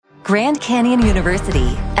Grand Canyon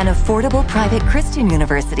University, an affordable private Christian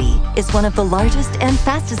university, is one of the largest and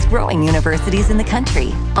fastest growing universities in the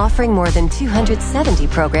country, offering more than 270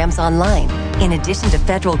 programs online. In addition to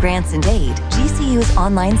federal grants and aid, GCU's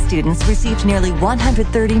online students received nearly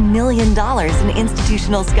 $130 million in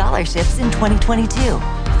institutional scholarships in 2022.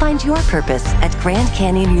 Find your purpose at Grand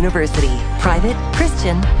Canyon University. Private,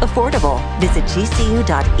 Christian, affordable. Visit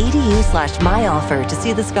gcu.edu/myoffer to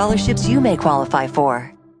see the scholarships you may qualify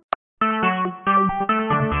for.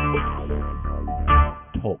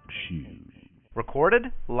 Talk shoes.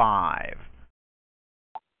 Recorded live.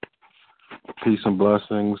 Peace and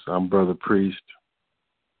blessings. I'm Brother Priest.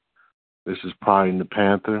 This is Pride in the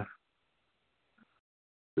Panther.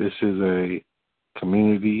 This is a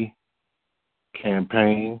community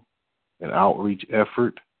campaign and outreach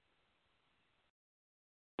effort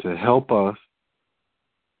to help us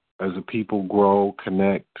as a people grow,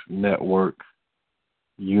 connect, network,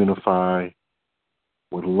 unify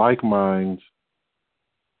with like minds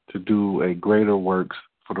to do a greater works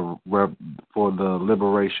for the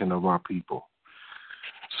liberation of our people.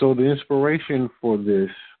 So the inspiration for this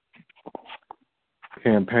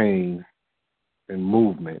campaign and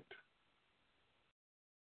movement,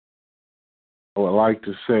 what I like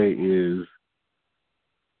to say is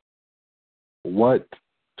what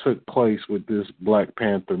took place with this Black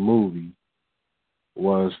Panther movie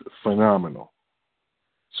was phenomenal.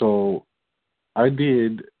 So I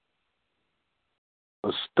did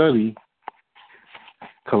a study,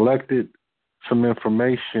 collected some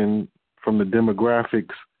information from the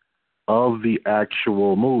demographics of the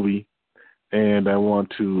actual movie, and I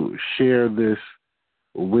want to share this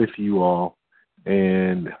with you all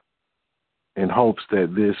and in hopes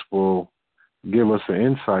that this will give us an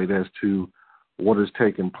insight as to what is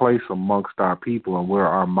taking place amongst our people and where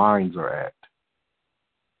our minds are at.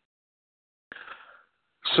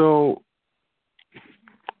 So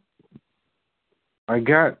I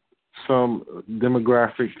got some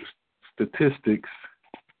demographic statistics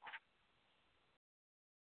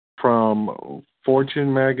from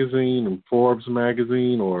Fortune magazine and Forbes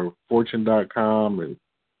magazine, or Fortune.com and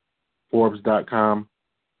Forbes.com.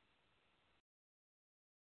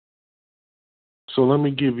 So let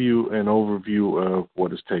me give you an overview of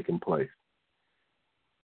what is taking place.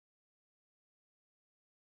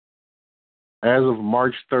 As of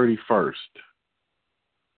March 31st,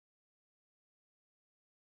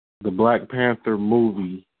 the Black Panther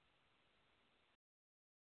movie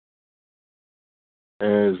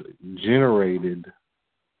has generated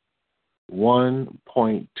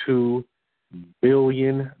 $1.2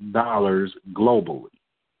 billion globally.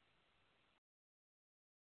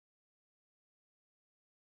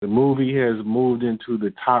 The movie has moved into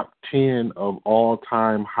the top 10 of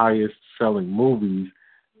all-time highest-selling movies,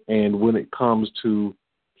 and when it comes to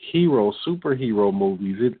superhero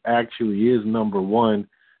movies, it actually is number one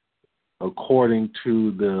according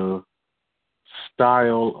to the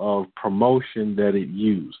style of promotion that it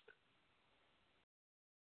used.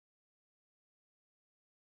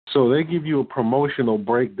 So they give you a promotional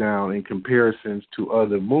breakdown in comparisons to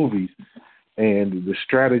other movies and the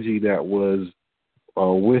strategy that was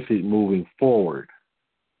with it moving forward.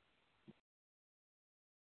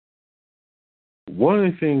 One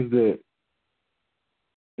of the things that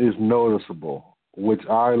is noticeable, which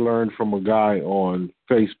I learned from a guy on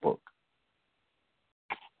Facebook,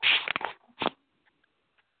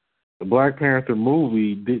 the Black Panther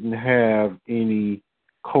movie didn't have any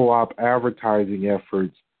co-op advertising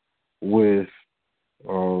efforts with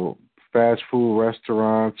fast food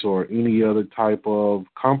restaurants or any other type of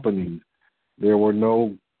companies. There were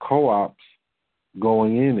no co-ops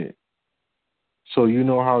going in it. So you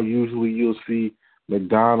know how usually you'll see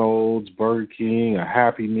McDonald's, Burger King, a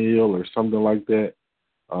Happy Meal or something like that.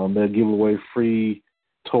 They'll give away free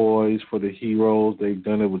toys for the heroes. They've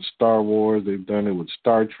done it with Star Wars. They've done it with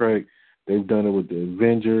Star Trek. They've done it with the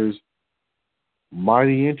Avengers.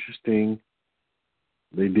 Mighty interesting.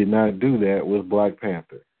 They did not do that with Black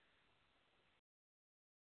Panther.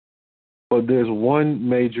 But there's one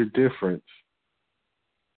major difference.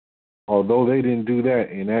 Although they didn't do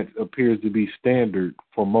that, and that appears to be standard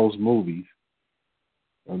for most movies.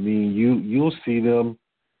 I mean, you'll see them,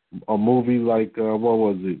 a movie like,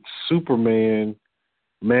 Superman,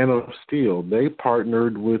 Man of Steel. They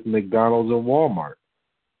partnered with McDonald's and Walmart.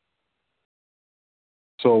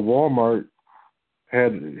 So Walmart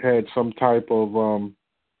had some type of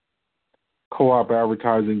co-op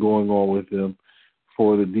advertising going on with them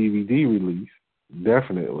for the DVD release,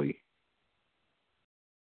 definitely.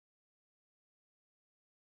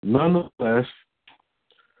 Nonetheless,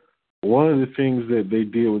 one of the things that they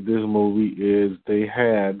did with this movie is they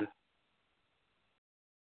had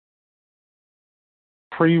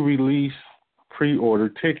pre-release, pre-order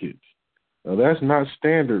tickets. Now, that's not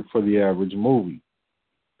standard for the average movie.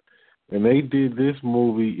 And they did this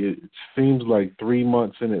movie, it seems like 3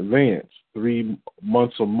 months in advance, 3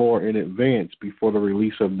 months or more in advance before the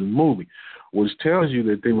release of the movie, which tells you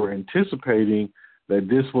that they were anticipating that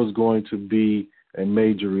this was going to be a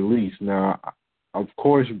major release. Now, of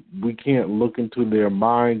course, we can't look into their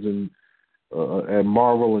minds and at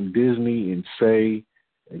Marvel and Disney and say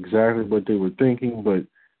exactly what they were thinking, but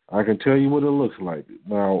I can tell you what it looks like.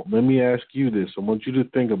 Now, let me ask you this. I want you to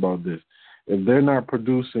think about this. If they're not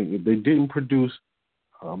producing, if they didn't produce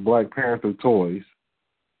Black Panther toys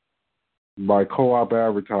by co-op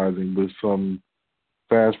advertising with some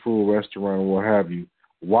fast food restaurant or what have you,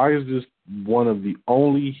 why is this one of the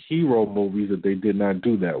only hero movies that they did not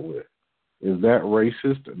do that with? Is that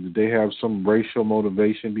racist? Did they have some racial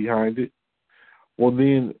motivation behind it? Well,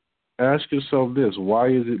 then ask yourself this. Why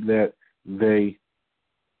is it that they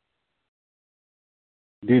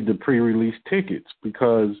did the pre-release tickets?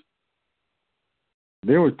 Because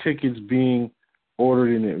there were tickets being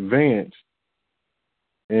ordered in advance,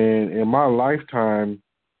 and in my lifetime,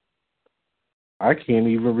 I can't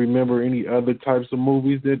even remember any other types of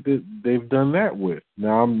movies that they've done that with.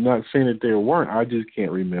 Now, I'm not saying that there weren't. I just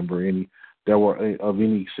can't remember any that were of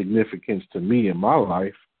any significance to me in my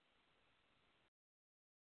life.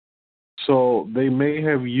 So they may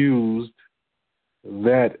have used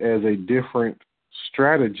that as a different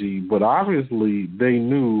strategy, but obviously they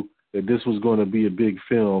knew that this was going to be a big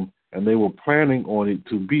film, and they were planning on it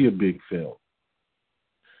to be a big film.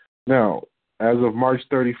 Now, as of March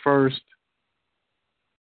 31st,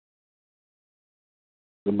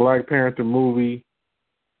 the Black Panther movie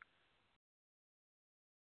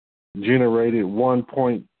generated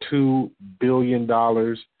 $1.2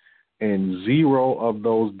 billion, and zero of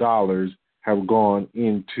those dollars have gone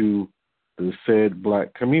into the said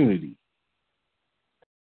black community.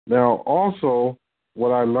 Now, also,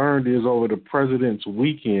 what I learned is over the President's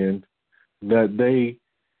weekend that they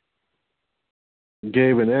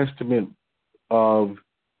gave an estimate of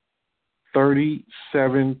 37%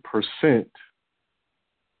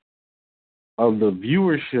 of the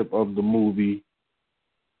viewership of the movie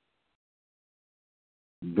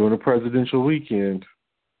during the presidential weekend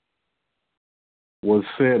was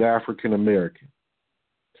said African American.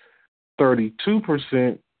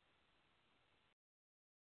 32%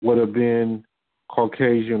 would have been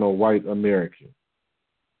Caucasian or white American.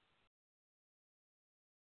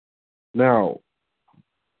 Now,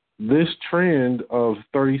 this trend of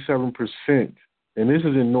 37%, and this is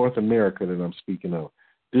in North America that I'm speaking of,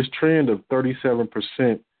 this trend of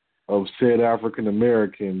 37% of said African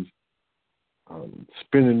Americans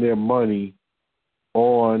spending their money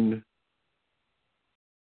on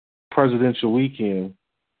presidential weekend,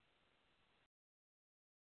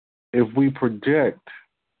 if we project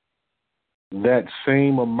that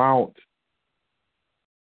same amount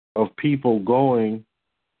of people going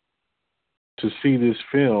to see this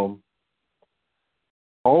film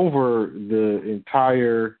over the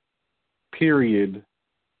entire period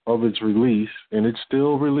of its release, and it's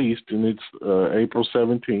still released, and it's April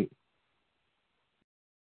 17th.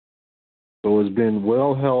 So it's been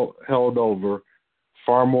well held over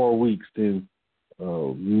far more weeks than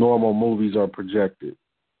normal movies are projected.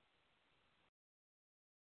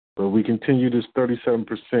 But we continue this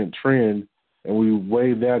 37% trend, and we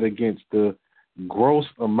weigh that against the gross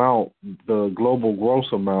amount, the global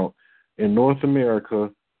gross amount in North America,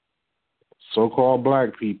 so-called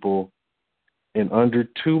black people, in under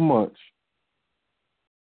 2 months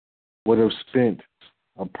would have spent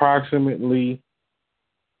approximately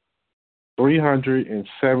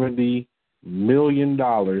 $370 million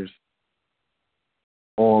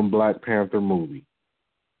on Black Panther movie.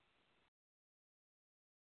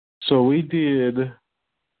 So we did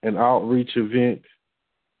an outreach event,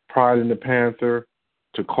 Pride in the Panther,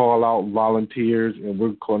 to call out volunteers, and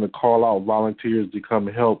we're going to call out volunteers to come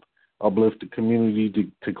help uplift the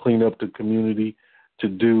community, to clean up the community, to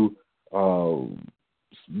do,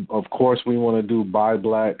 of course, we want to do buy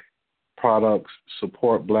black products,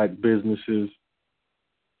 support black businesses,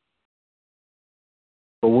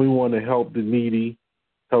 but we want to help the needy,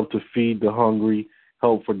 help to feed the hungry,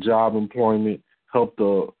 help for job employment, help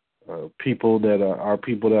the people that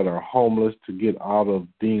are homeless to get out of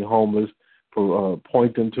being homeless,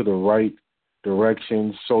 point them to the right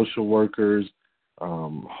directions, social workers,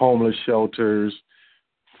 homeless shelters,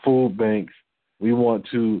 food banks. We want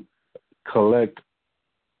to collect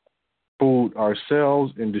food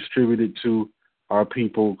ourselves and distribute it to our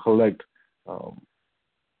people, collect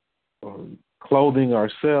clothing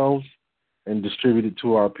ourselves and distribute it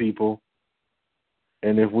to our people.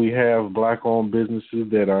 And if we have black-owned businesses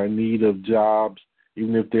that are in need of jobs,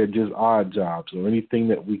 even if they're just odd jobs, or anything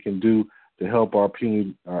that we can do to help our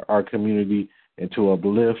community and to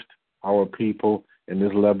uplift our people in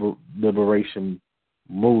this liberation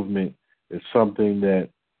movement, is something that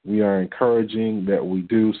we are encouraging that we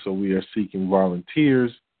do. So we are seeking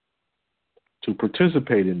volunteers to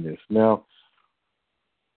participate in this. Now,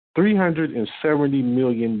 $370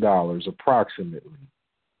 million approximately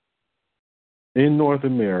in North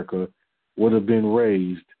America would have been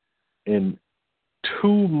raised in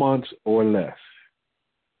 2 months or less.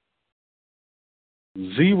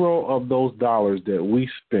 Zero of those dollars that we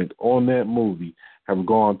spent on that movie have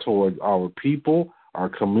gone towards our people, our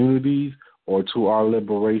communities, or to our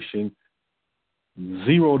liberation.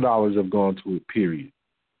 $0 have gone to it, period.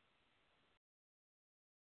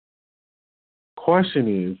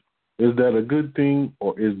 Question is that a good thing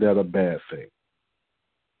or is that a bad thing?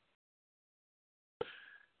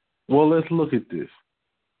 Well, let's look at this.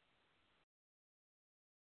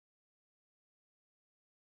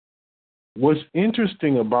 What's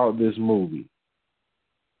interesting about this movie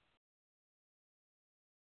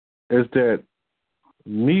is that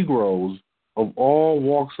Negroes of all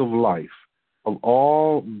walks of life, of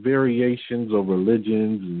all variations of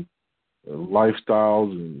religions and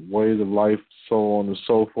lifestyles and ways of life, so on and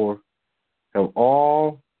so forth, have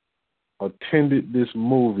all attended this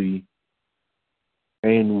movie,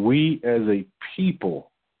 and we as a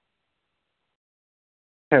people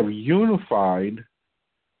have unified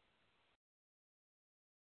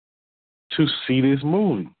to see this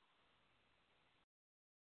movie.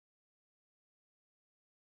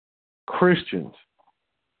 Christians,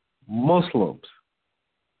 Muslims,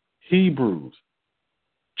 Hebrews,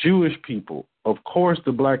 Jewish people, of course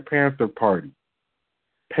the Black Panther Party,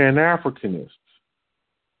 Pan-Africanists,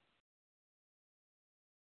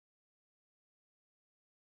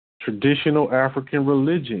 traditional African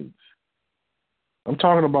religions. I'm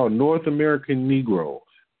talking about North American Negroes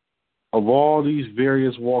of all these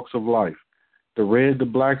various walks of life, the red, the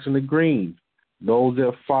blacks, and the greens, those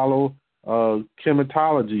that follow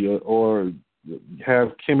chematology or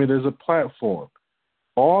have Kemet as a platform.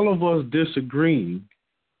 All of us disagreeing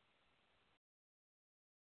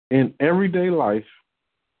in everyday life,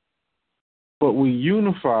 but we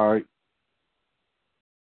unified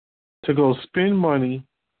to go spend money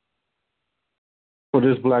for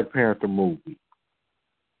this Black Panther movie.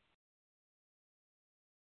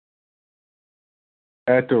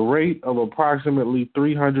 At the rate of approximately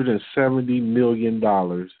 $370 million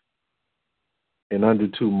in under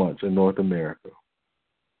 2 months in North America.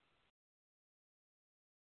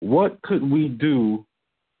 What could we do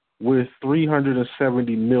with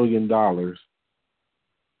 $370 million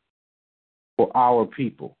for our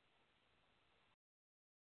people?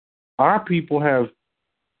 Our people have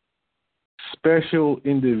special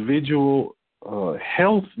individual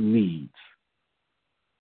health needs.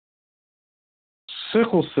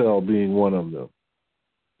 Sickle cell being one of them.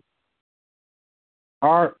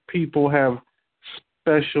 Our people have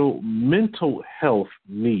special mental health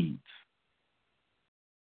needs.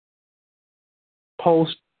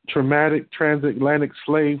 Post-traumatic transatlantic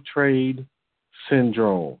slave trade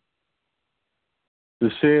syndrome.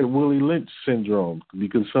 The said Willie Lynch syndrome,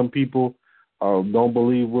 because some people don't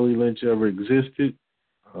believe Willie Lynch ever existed.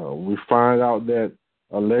 We find out that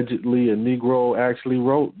allegedly a Negro actually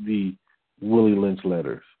wrote the Willie Lynch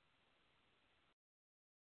letters.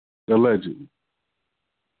 Allegedly.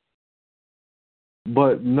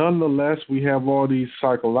 But nonetheless, we have all these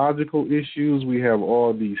psychological issues. We have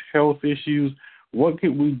all these health issues. What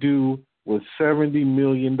could we do with $70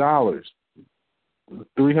 million?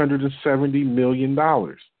 $370 million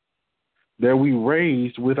that we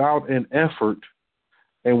raised without an effort,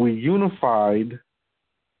 and we unified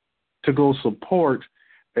to go support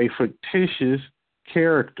a fictitious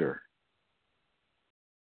character.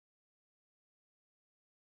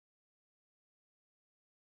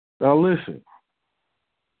 Now listen,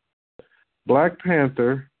 Black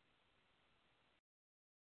Panther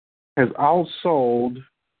has outsold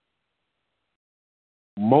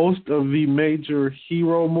most of the major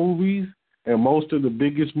hero movies and most of the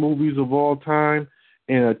biggest movies of all time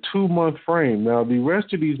in a 2-month frame. Now, the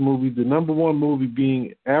rest of these movies, the number one movie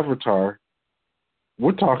being Avatar,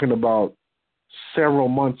 we're talking about several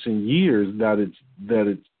months and years that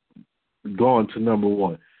it's gone to number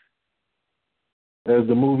one. As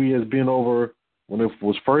the movie has been over when it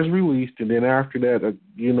was first released, and then after that,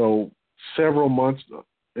 several months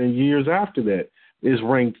and years after that, is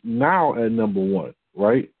ranked now at number one,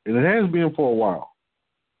 right? And it has been for a while.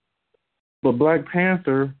 But Black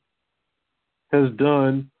Panther has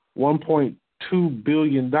done $1.2 $2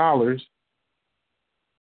 billion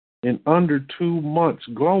in under 2 months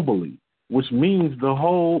globally, which means the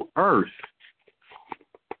whole earth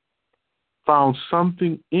found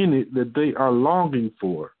something in it that they are longing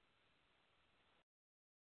for.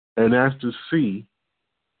 And that's to see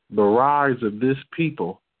the rise of this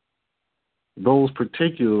people, those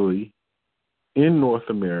particularly in North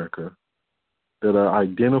America that are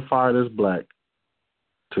identified as black,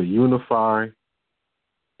 to unify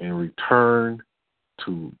and return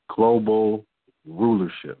to global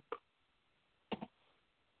rulership.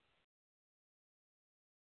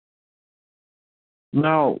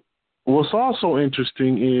 Now, what's also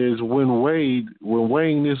interesting is when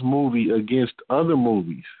weighing this movie against other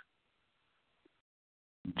movies,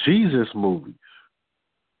 Jesus movies,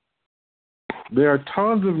 there are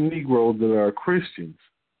tons of Negroes that are Christians.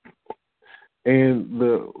 And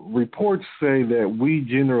the reports say that we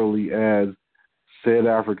generally, as said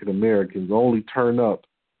African Americans, only turn up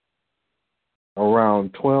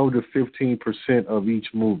around 12 to 15% of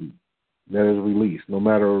each movie that is released, no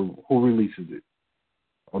matter who releases it,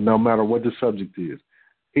 or no matter what the subject is.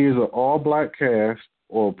 Here's an all-black cast,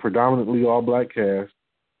 or predominantly all-black cast,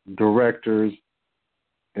 directors,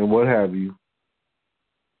 and what have you.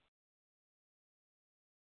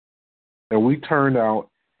 And we turned out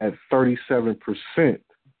at 37%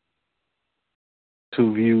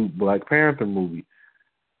 to view Black Panther movie.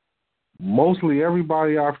 Mostly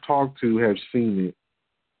everybody I've talked to have seen it.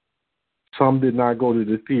 Some did not go to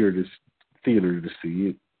the theater to see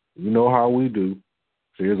it. You know how we do.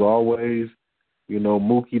 There's always,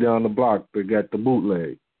 Mookie down the block that got the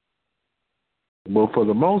bootleg. But for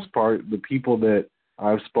the most part, the people that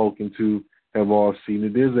I've spoken to have all seen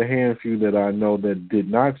it. There's a handful that I know that did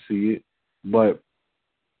not see it, but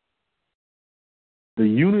the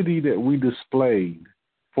unity that we displayed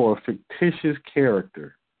for a fictitious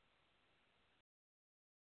character,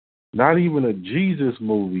 not even a Jesus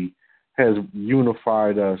movie has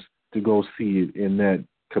unified us to go see it in that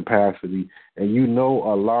capacity. And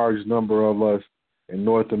a large number of us in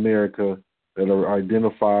North America that are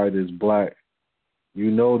identified as black,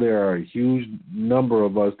 there are a huge number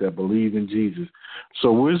of us that believe in Jesus.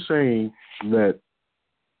 So we're saying that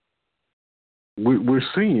we're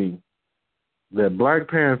seeing that Black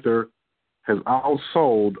Panther has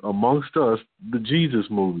outsold amongst us the Jesus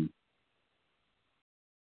movie.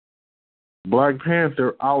 Black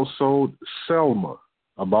Panther outsold Selma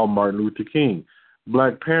about Martin Luther King.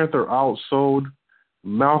 Black Panther outsold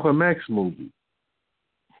Malcolm X movie.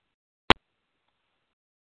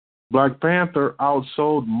 Black Panther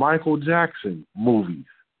outsold Michael Jackson movies.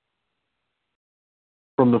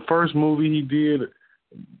 From the first movie he did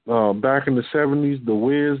back in the 70s, The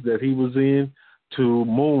Wiz that he was in, to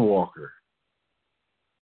Moonwalker.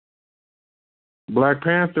 Black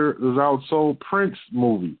Panther has outsold Prince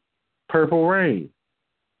movie, Purple Rain.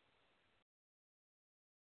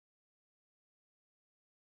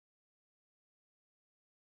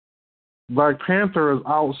 Black Panther has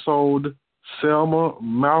outsold Selma,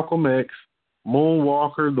 Malcolm X,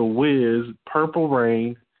 Moonwalker, The Wiz, Purple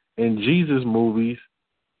Rain, and Jesus movies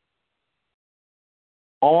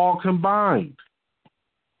all combined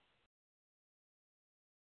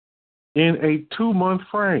in a 2-month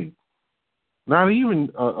frame. Not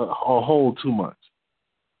even a whole 2 months.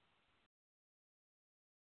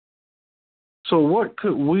 So what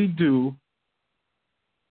could we do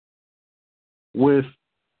with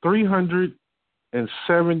 $370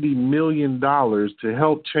 million to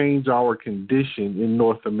help change our condition in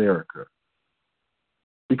North America?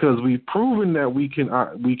 Because we've proven that we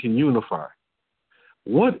can unify.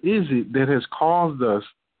 What is it that has caused us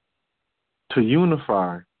to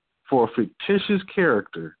unify for a fictitious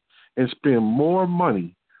character and spend more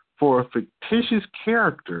money for a fictitious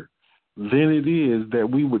character than it is that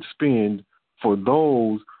we would spend for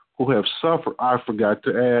those who have suffered? I forgot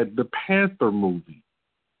to add the Panther movie,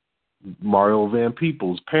 Mario Van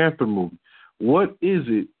Peebles' Panther movie. What is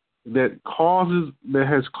it that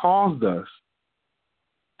has caused us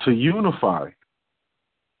to unify,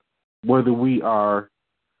 whether we are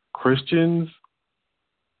Christians,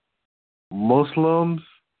 Muslims,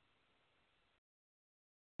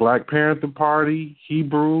 Black Panther Party,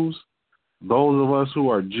 Hebrews, those of us who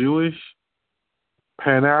are Jewish,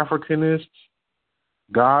 Pan-Africanists,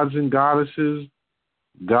 gods and goddesses,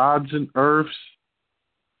 gods and earths,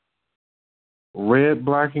 red,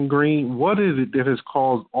 black, and green? What is it that has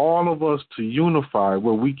caused all of us to unify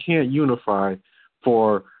where we can't unify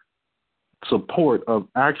for support of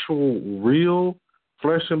actual, real,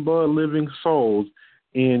 flesh and blood living souls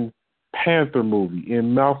in Panther movie,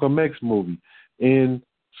 in Malcolm X movie, in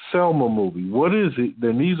Selma movie. What is it?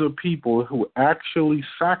 Then these are people who actually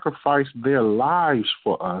sacrificed their lives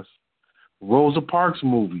for us. Rosa Parks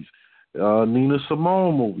movies, Nina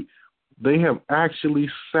Simone movie. They have actually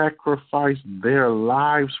sacrificed their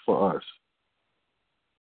lives for us.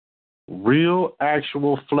 Real,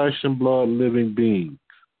 actual flesh and blood living beings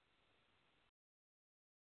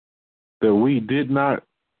that we did not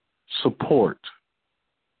support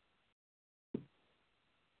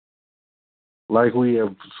like we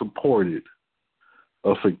have supported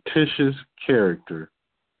a fictitious character,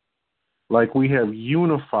 like we have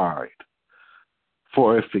unified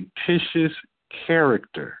for a fictitious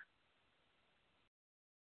character.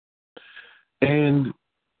 And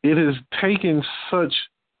it has taken such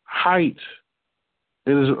heights,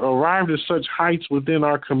 it has arrived at such heights within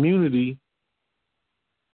our community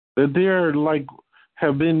that there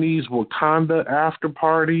have been these Wakanda after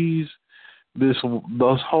parties, this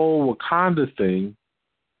whole Wakanda thing.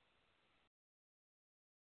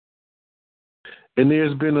 And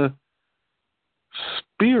there's been a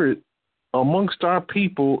spirit amongst our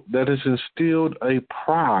people that has instilled a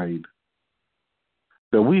pride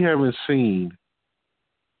that we haven't seen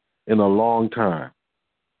in a long time.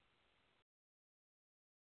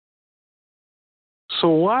 So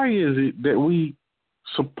why is it that we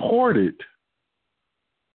supported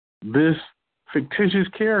this fictitious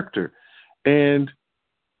character? And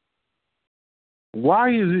why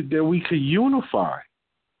is it that we could unify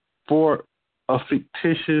for a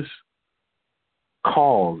fictitious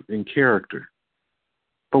cause and character,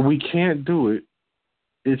 but we can't do it?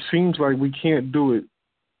 It seems like we can't do it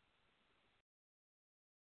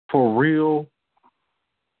for real,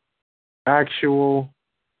 actual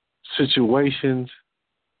situations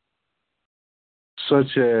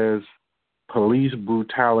such as police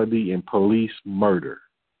brutality and police murder.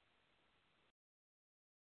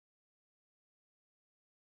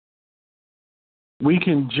 We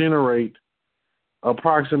can generate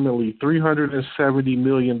approximately $370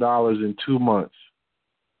 million in 2 months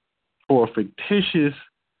for a fictitious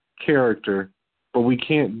character, but we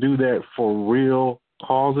can't do that for real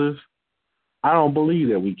causes. I don't believe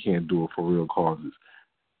that we can't do it for real causes.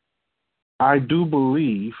 I do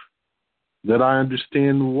believe that I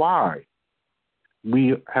understand why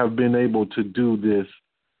we have been able to do this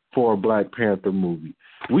for a Black Panther movie.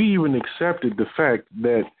 We even accepted the fact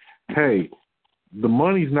that, hey, the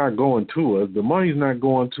money's not going to us. The money's not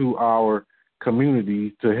going to our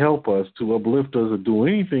community to help us, to uplift us, or do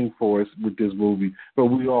anything for us with this movie, but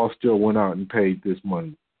we all still went out and paid this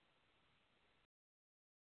money.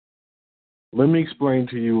 Let me explain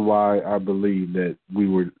to you why I believe that we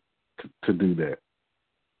were to do that.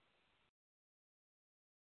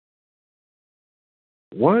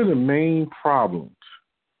 One of the main problems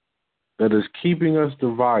that is keeping us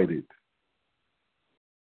divided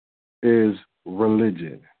is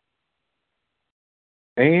religion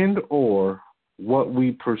and or what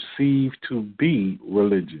we perceive to be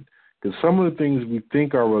religion. Because some of the things we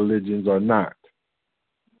think are religions are not.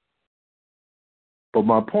 But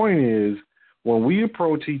my point is, when we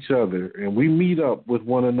approach each other and we meet up with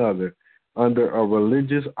one another under a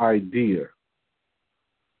religious idea,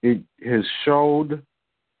 it has showed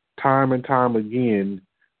time and time again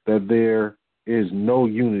that there is no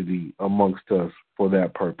unity amongst us for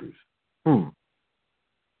that purpose.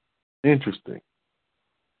 Interesting.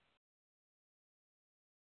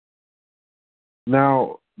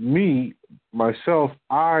 Now, myself,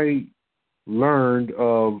 I learned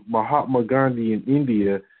of Mahatma Gandhi in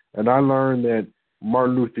India, and I learned that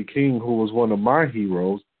Martin Luther King, who was one of my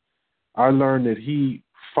heroes, I learned that he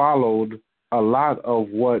followed a lot of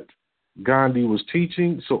what Gandhi was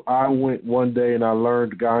teaching. So I went one day and I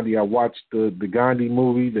learned Gandhi. I watched the Gandhi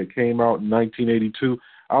movie that came out in 1982.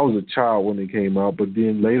 I was a child when it came out, but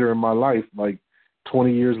then later in my life, like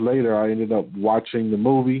 20 years later, I ended up watching the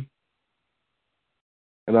movie.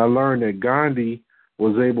 And I learned that Gandhi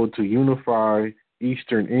was able to unify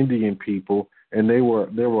Eastern Indian people, and there were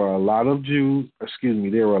a lot of Jews,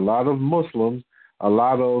 there were a lot of Muslims, a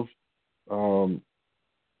lot of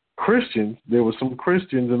Christians. There were some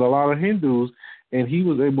Christians and a lot of Hindus, and he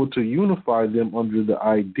was able to unify them under the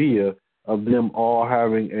idea of them all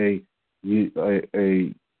having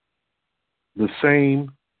the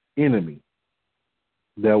same enemy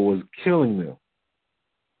that was killing them.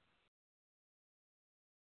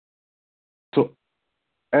 So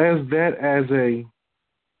as a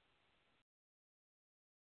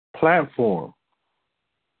platform,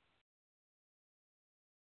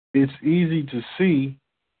 it's easy to see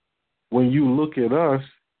when you look at us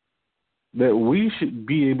that we should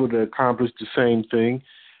be able to accomplish the same thing.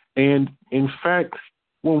 And in fact,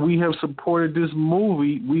 when we have supported this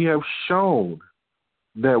movie, we have shown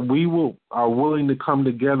that are willing to come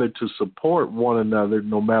together to support one another,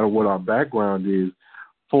 no matter what our background is,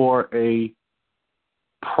 for a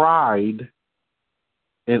pride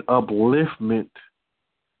and upliftment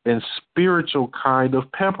and spiritual kind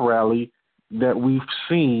of pep rally that we've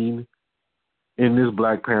seen in this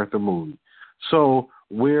Black Panther movie. So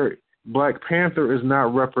where Black Panther is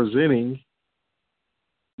not representing,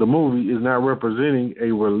 the movie is not representing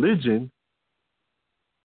a religion,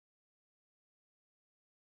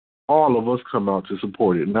 all of us come out to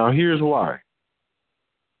support it. Now, here's why.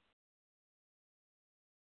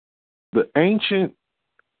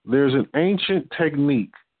 There's an ancient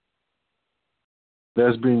technique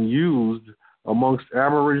that's been used amongst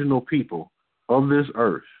Aboriginal people of this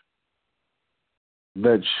earth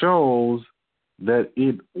that shows that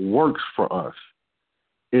it works for us.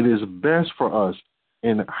 It is best for us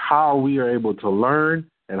in how we are able to learn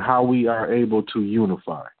and how we are able to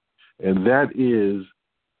unify. And that is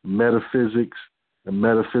metaphysics and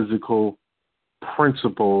metaphysical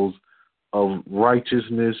principles of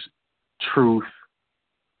righteousness, truth,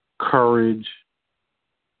 courage,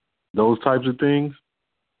 those types of things,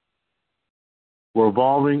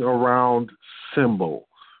 revolving around symbols.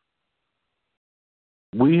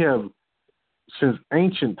 We have, since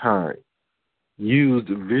ancient times, used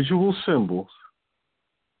visual symbols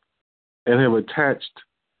and have attached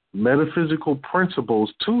metaphysical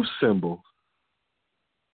principles to symbols.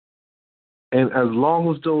 And as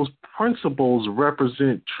long as those principles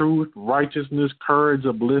represent truth, righteousness, courage,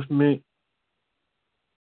 upliftment,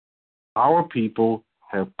 our people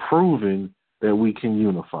have proven that we can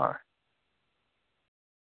unify.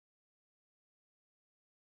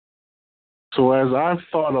 So as I've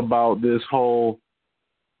thought about this whole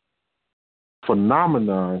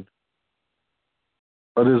phenomenon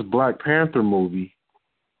of this Black Panther movie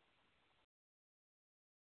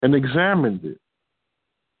and examined it,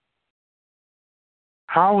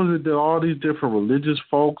 how is it that all these different religious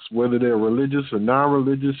folks, whether they're religious or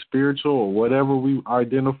non-religious, spiritual or whatever we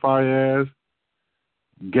identify as,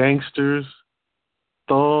 gangsters,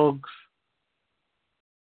 thugs,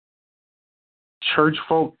 church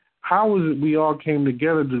folk, how is it we all came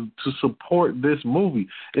together to support this movie?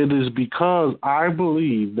 It is because I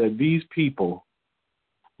believe that these people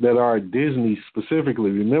that are at Disney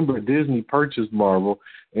specifically, remember Disney purchased Marvel,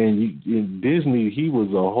 and in Disney he was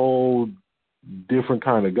a whole different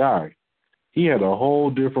kind of guy. He had a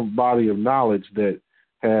whole different body of knowledge that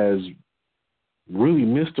has really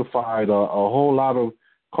mystified a whole lot of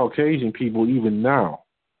Caucasian people even now.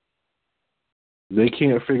 They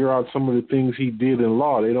can't figure out some of the things he did in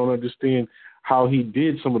law. They don't understand how he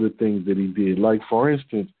did some of the things that he did. Like, for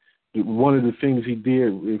instance, one of the things he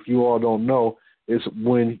did, if you all don't know, is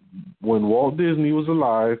when Walt Disney was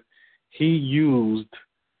alive, he used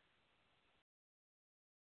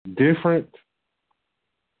different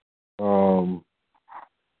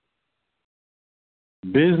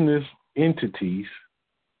business entities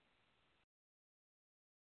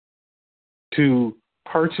to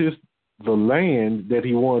purchase the land that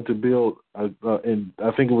he wanted to build, and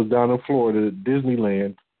I think it was down in Florida,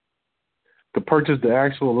 Disneyland, to purchase the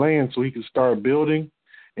actual land so he could start building.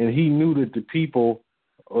 And he knew that the people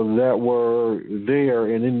that were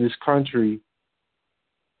there and in this country,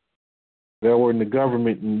 that were in the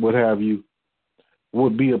government and what have you,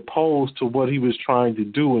 would be opposed to what he was trying to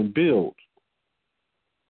do and build.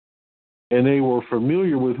 And they were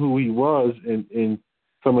familiar with who he was and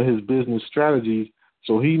some of his business strategies,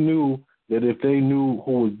 so he knew that if they knew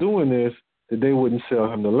who was doing this, that they wouldn't sell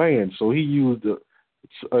him the land. So he used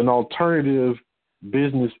an alternative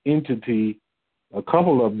business entity, a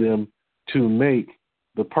couple of them, to make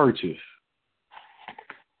the purchase.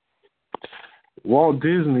 Walt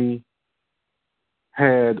Disney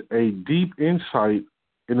had a deep insight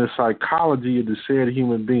in the psychology of the said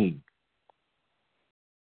human being.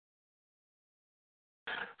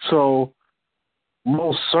 So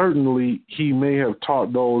most certainly he may have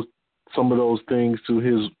taught some of those things to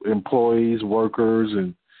his employees, workers,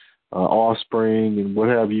 and offspring and what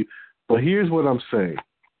have you. But here's what I'm saying.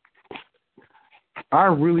 I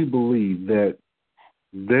really believe that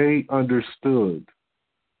they understood.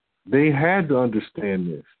 They had to understand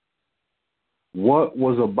this. What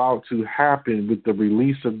was about to happen with the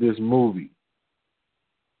release of this movie.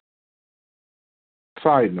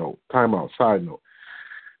 Side note, time out, side note.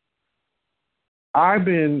 I've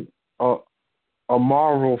been a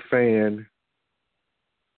Marvel fan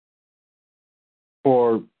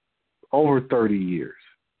for over 30 years.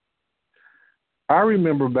 I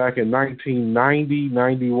remember back in 1990,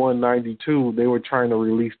 91, 92, they were trying to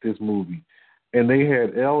release this movie. and they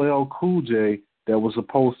had LL Cool J that was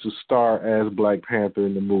supposed to star as Black Panther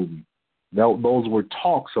in the movie. Those were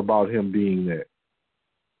talks about him being that.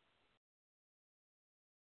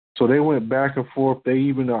 So they went back and forth. They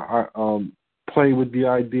even played with the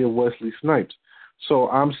idea of Wesley Snipes. So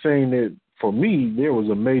I'm saying that for me, there was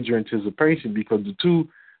a major anticipation because the two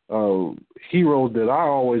heroes that I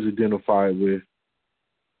always identified with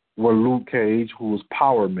were Luke Cage, who was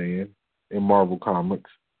Power Man in Marvel Comics,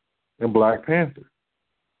 and Black Panther.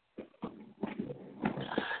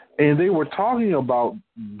 And they were talking about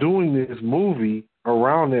doing this movie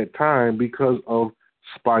around that time because of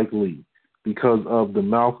Spike Lee, because of the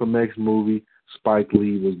Malcolm X movie Spike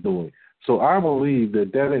Lee was doing. So I believe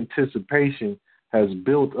that anticipation has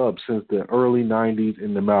built up since the early 90s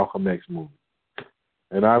in the Malcolm X movie.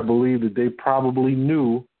 And I believe that they probably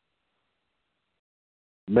knew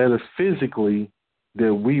metaphysically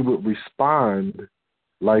that we would respond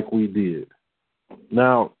like we did.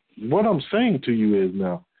 Now, what I'm saying to you is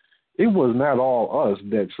now, it was not all us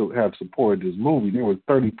that have supported this movie. There was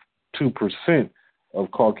 32%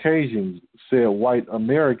 of Caucasians, said white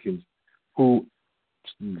Americans, who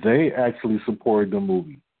they actually supported the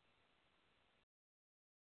movie.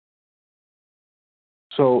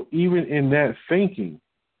 So even in that thinking,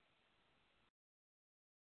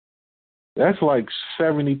 that's like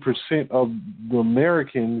 70% of the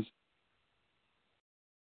Americans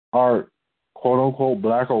are quote-unquote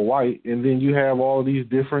black or white, and then you have all these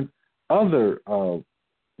different other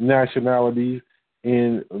nationalities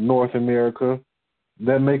in North America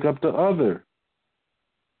that make up the other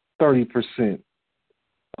 30%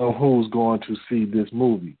 of who's going to see this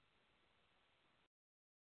movie.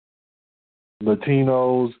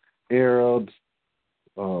 Latinos, Arabs,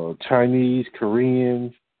 Chinese,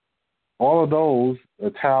 Koreans, all of those,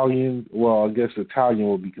 Italians, well, I guess Italian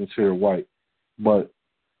would be considered white, but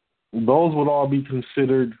those would all be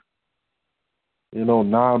considered,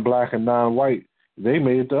 non-black and non-white. They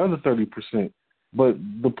made it the other 30%. But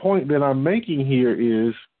the point that I'm making here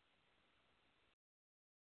is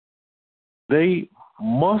they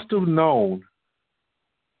must have known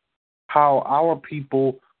how our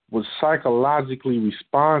people would psychologically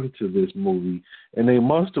respond to this movie, and they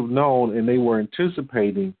must have known and they were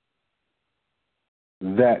anticipating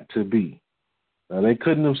that to be. Now, they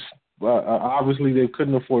couldn't have, obviously they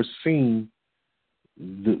couldn't have foreseen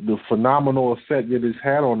the phenomenal effect that it's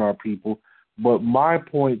had on our people, but my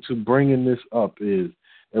point to bringing this up is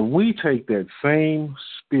if we take that same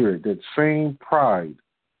spirit, that same pride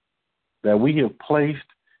that we have placed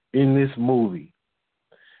in this movie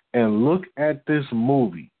and look at this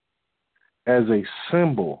movie as a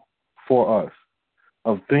symbol for us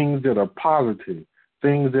of things that are positive,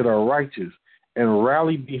 things that are righteous, and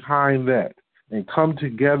rally behind that and come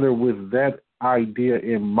together with that idea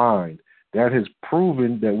in mind, that has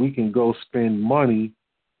proven that we can go spend money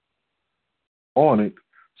on it.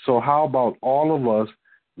 So how about all of us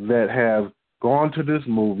that have gone to this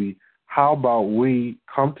movie, how about we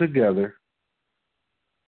come together,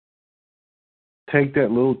 take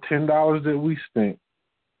that little $10 that we spent,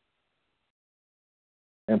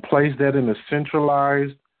 and place that in a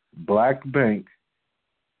centralized black bank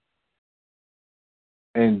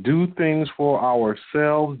and do things for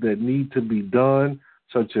ourselves that need to be done,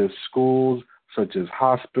 such as schools, such as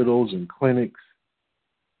hospitals and clinics,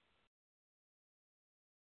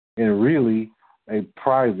 and really a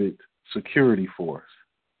private security force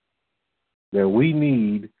that we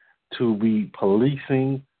need to be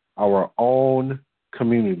policing our own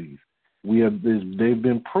communities. They've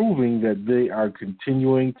been proving that they are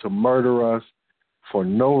continuing to murder us for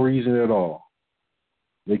no reason at all.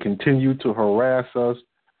 They continue to harass us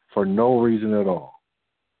for no reason at all.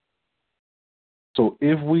 So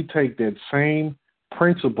if we take that same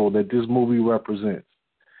principle that this movie represents,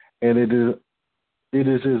 and it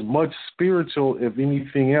is as much spiritual, if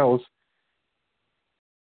anything else,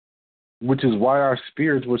 which is why our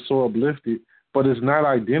spirits were so uplifted, but it's not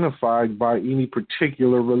identified by any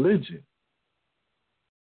particular religion.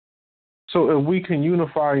 So if we can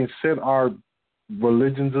unify and set our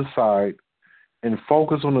religions aside and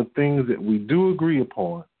focus on the things that we do agree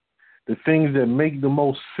upon, the things that make the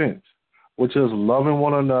most sense, which is loving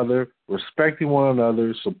one another, respecting one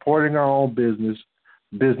another, supporting our own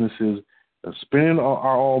businesses, spending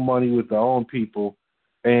our own money with our own people,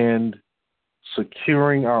 and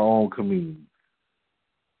securing our own community.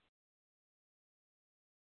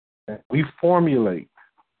 And we formulate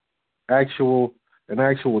an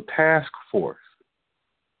actual task force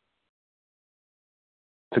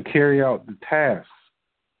to carry out the tasks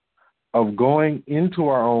of going into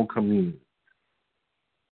our own community,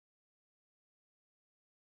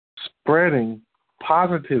 spreading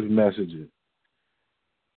positive messages,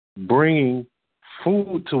 bringing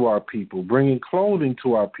food to our people, bringing clothing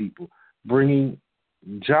to our people, bringing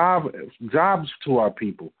jobs to our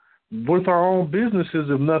people. With our own businesses,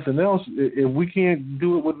 if nothing else, if we can't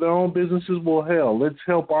do it with our own businesses, well, hell, let's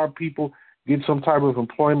help our people get some type of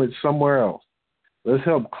employment somewhere else. Let's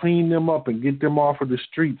help clean them up and get them off of the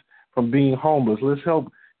streets from being homeless. Let's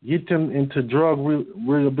help get them into drug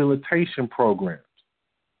rehabilitation programs.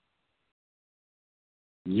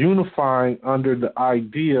 Unifying under the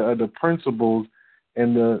idea of the principles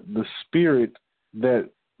and the spirit that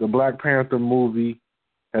the Black Panther movie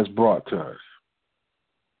has brought to us.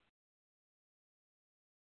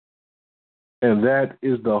 And that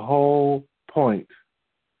is the whole point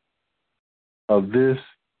of this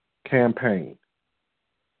campaign.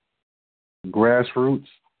 Grassroots.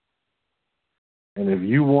 And if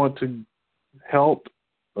you want to help,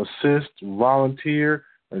 assist, volunteer,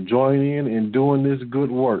 or join in doing this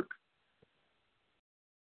good work,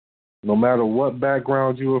 no matter what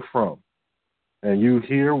background you are from, and you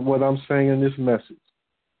hear what I'm saying in this message,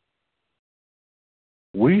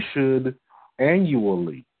 we should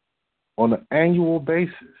annually, on an annual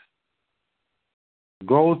basis,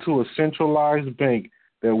 go to a centralized bank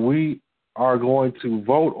that we are going to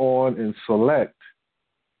vote on and select,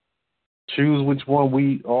 choose which one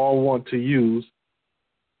we all want to use,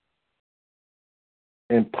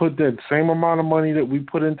 and put that same amount of money that we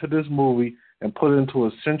put into this movie and put it into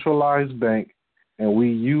a centralized bank, and we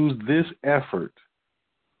use this effort.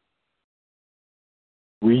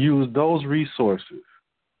 We use those resources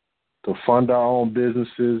to fund our own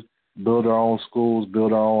businesses, build our own schools,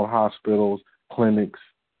 build our own hospitals, clinics,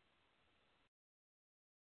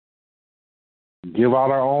 give out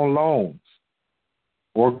our own loans,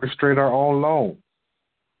 orchestrate our own loans,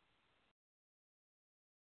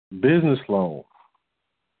 business loans.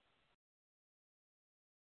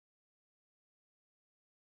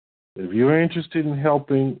 If you're interested in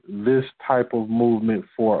helping this type of movement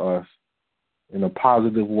for us in a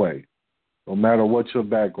positive way, no matter what your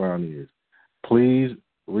background is, please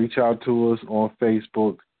reach out to us on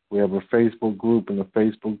Facebook. We have a Facebook group and a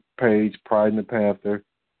Facebook page, Pride in the Panther.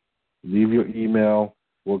 Leave your email.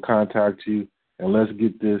 We'll contact you, and let's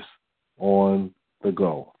get this on the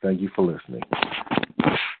go. Thank you for listening.